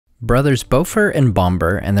Brothers Bofur and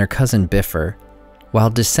Bombur and their cousin Bifur,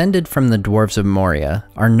 while descended from the Dwarves of Moria,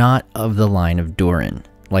 are not of the line of Durin,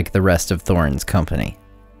 like the rest of Thorin's company.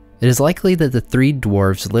 It is likely that the three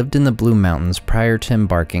dwarves lived in the Blue Mountains prior to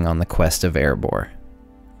embarking on the quest of Erebor.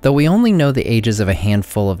 Though we only know the ages of a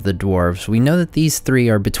handful of the dwarves, we know that these three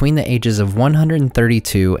are between the ages of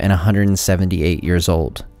 132 and 178 years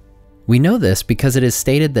old. We know this because it is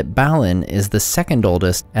stated that Balin is the second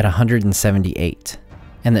oldest at 178,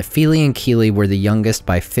 and that Fili and Kili were the youngest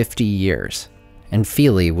by 50 years, and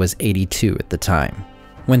Fili was 82 at the time.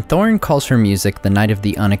 When Thorin calls for music the night of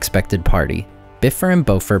the unexpected party, Bifur and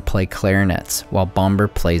Bofur play clarinets while Bombur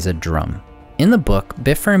plays a drum. In the book,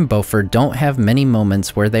 Bifur and Bofur don't have many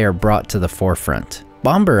moments where they are brought to the forefront.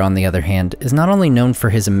 Bombur, on the other hand, is not only known for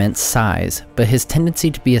his immense size, but his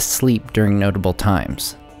tendency to be asleep during notable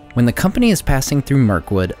times. When the company is passing through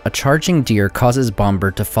Mirkwood, a charging deer causes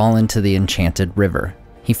Bombur to fall into the enchanted river.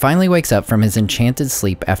 He finally wakes up from his enchanted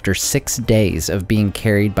sleep after 6 days of being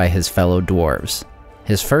carried by his fellow dwarves.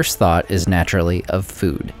 His first thought is naturally of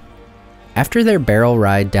food. After their barrel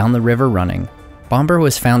ride down the river running, Bombur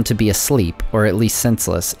was found to be asleep, or at least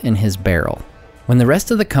senseless, in his barrel. When the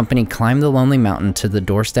rest of the company climbed the lonely mountain to the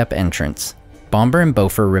Doorstep entrance, Bombur and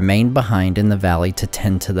Bofur remained behind in the valley to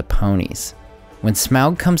tend to the ponies. When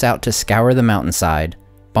Smaug comes out to scour the mountainside,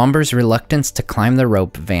 Bombur's reluctance to climb the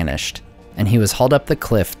rope vanished, and he was hauled up the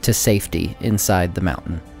cliff to safety inside the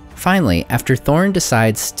mountain. Finally, after Thorin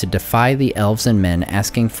decides to defy the elves and men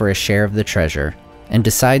asking for a share of the treasure, and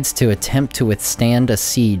decides to attempt to withstand a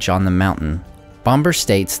siege on the mountain, Bombur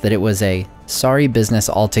states that it was a sorry business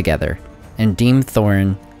altogether, and deemed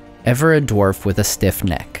Thorin ever a dwarf with a stiff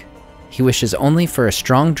neck. He wishes only for a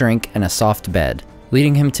strong drink and a soft bed,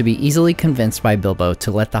 leading him to be easily convinced by Bilbo to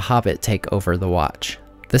let the Hobbit take over the watch.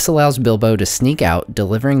 This allows Bilbo to sneak out,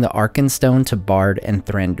 delivering the Arkenstone to Bard and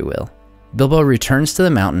Thranduil. Bilbo returns to the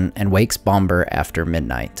mountain and wakes Bombur after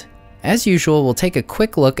midnight. As usual, we'll take a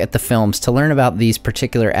quick look at the films to learn about these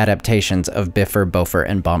particular adaptations of Bifur, Bofur,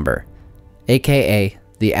 and Bombur, aka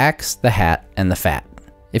The Axe, the Hat, and the Fat.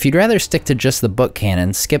 If you'd rather stick to just the book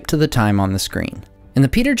canon, skip to the time on the screen. In the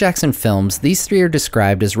Peter Jackson films, these three are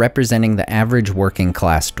described as representing the average working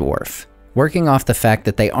class dwarf, working off the fact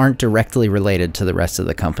that they aren't directly related to the rest of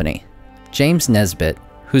the company. James Nesbitt,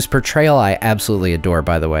 whose portrayal I absolutely adore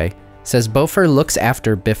by the way, says Bofur looks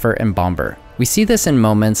after Bifur and Bombur. We see this in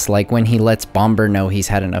moments like when he lets Bombur know he's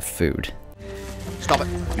had enough food. Stop it,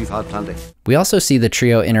 we've had plenty. We also see the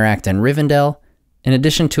trio interact in Rivendell, in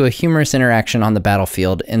addition to a humorous interaction on the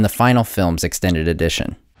battlefield in the final film's extended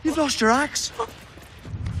edition. You've lost your axe?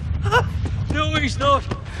 No, he's not.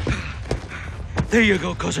 There you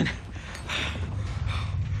go, cousin.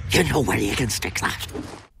 You know where you can stick that.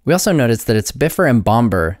 We also notice that it's Bifur and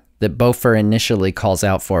Bombur that Bofur initially calls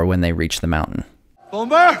out for when they reach the mountain.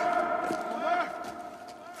 Bombur!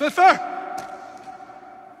 Bifur!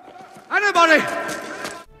 Anybody!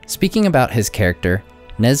 Speaking about his character,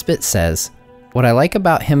 Nesbitt says, "What I like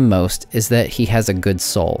about him most is that he has a good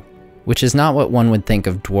soul, which is not what one would think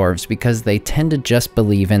of dwarves because they tend to just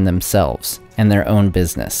believe in themselves and their own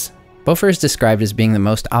business." Bofur is described as being the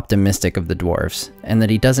most optimistic of the dwarves, and that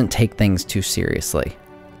he doesn't take things too seriously.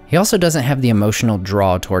 He also doesn't have the emotional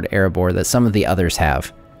draw toward Erebor that some of the others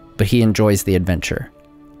have, but he enjoys the adventure.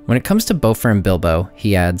 When it comes to Bofur and Bilbo,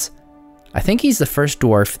 he adds, "I think he's the first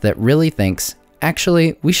dwarf that really thinks,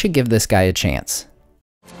 actually, we should give this guy a chance."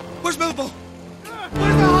 Where's Bilbo?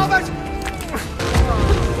 Where's the Hobbit?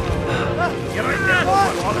 Get right there!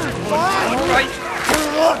 All right.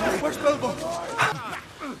 Where's Bilbo?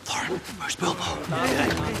 Thorin, where's Bilbo?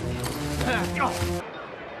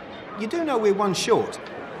 You do know we're one short.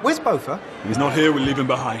 Where's Bofur? He's not here, we'll leave him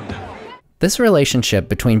behind. This relationship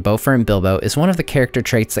between Bofur and Bilbo is one of the character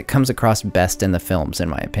traits that comes across best in the films, in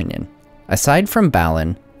my opinion. Aside from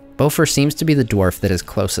Balin, Bofur seems to be the dwarf that is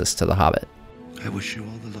closest to the Hobbit. I wish you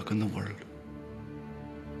all the luck in the world.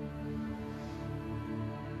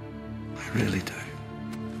 I really do.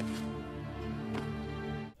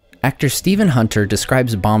 Actor Stephen Hunter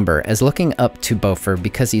describes Bombur as looking up to Bofur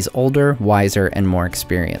because he's older, wiser, and more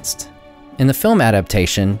experienced. In the film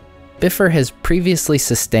adaptation, Bifur has previously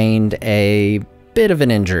sustained a bit of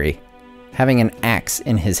an injury, having an axe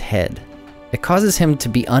in his head. It causes him to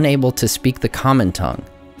be unable to speak the common tongue,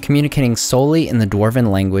 communicating solely in the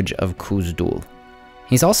dwarven language of Khuzdul.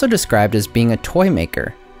 He's also described as being a toy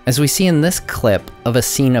maker, as we see in this clip of a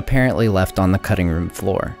scene apparently left on the cutting room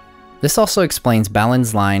floor. This also explains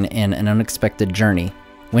Balin's line in An Unexpected Journey,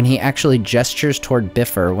 when he actually gestures toward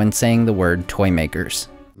Bifur when saying the word toy makers.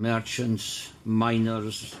 Merchants,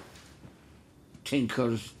 miners,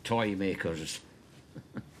 tinkers, toy makers.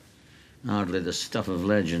 Hardly the stuff of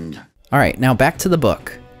legend. Alright, now back to the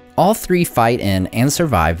book. All three fight in and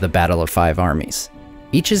survive the Battle of Five Armies.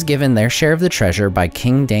 Each is given their share of the treasure by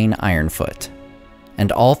King Dane Ironfoot.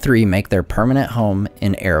 And all three make their permanent home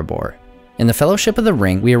in Erebor. In the Fellowship of the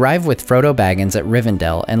Ring, we arrive with Frodo Baggins at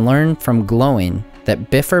Rivendell and learn from Glowing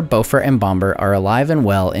that Bifur, Bofur, and Bombur are alive and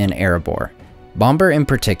well in Erebor. Bombur in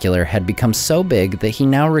particular had become so big that he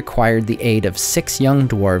now required the aid of 6 young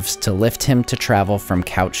dwarves to lift him to travel from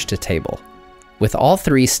couch to table. With all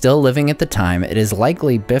three still living at the time, it is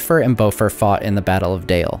likely Bifur and Bofur fought in the Battle of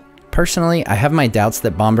Dale. Personally, I have my doubts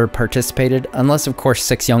that Bombur participated, unless of course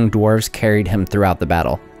 6 young dwarves carried him throughout the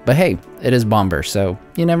battle. But hey, it is Bombur, so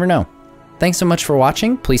you never know. Thanks so much for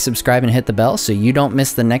watching. Please subscribe and hit the bell so you don't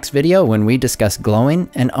miss the next video when we discuss Glowing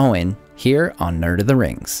and Owen here on Nerd of the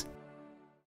Rings.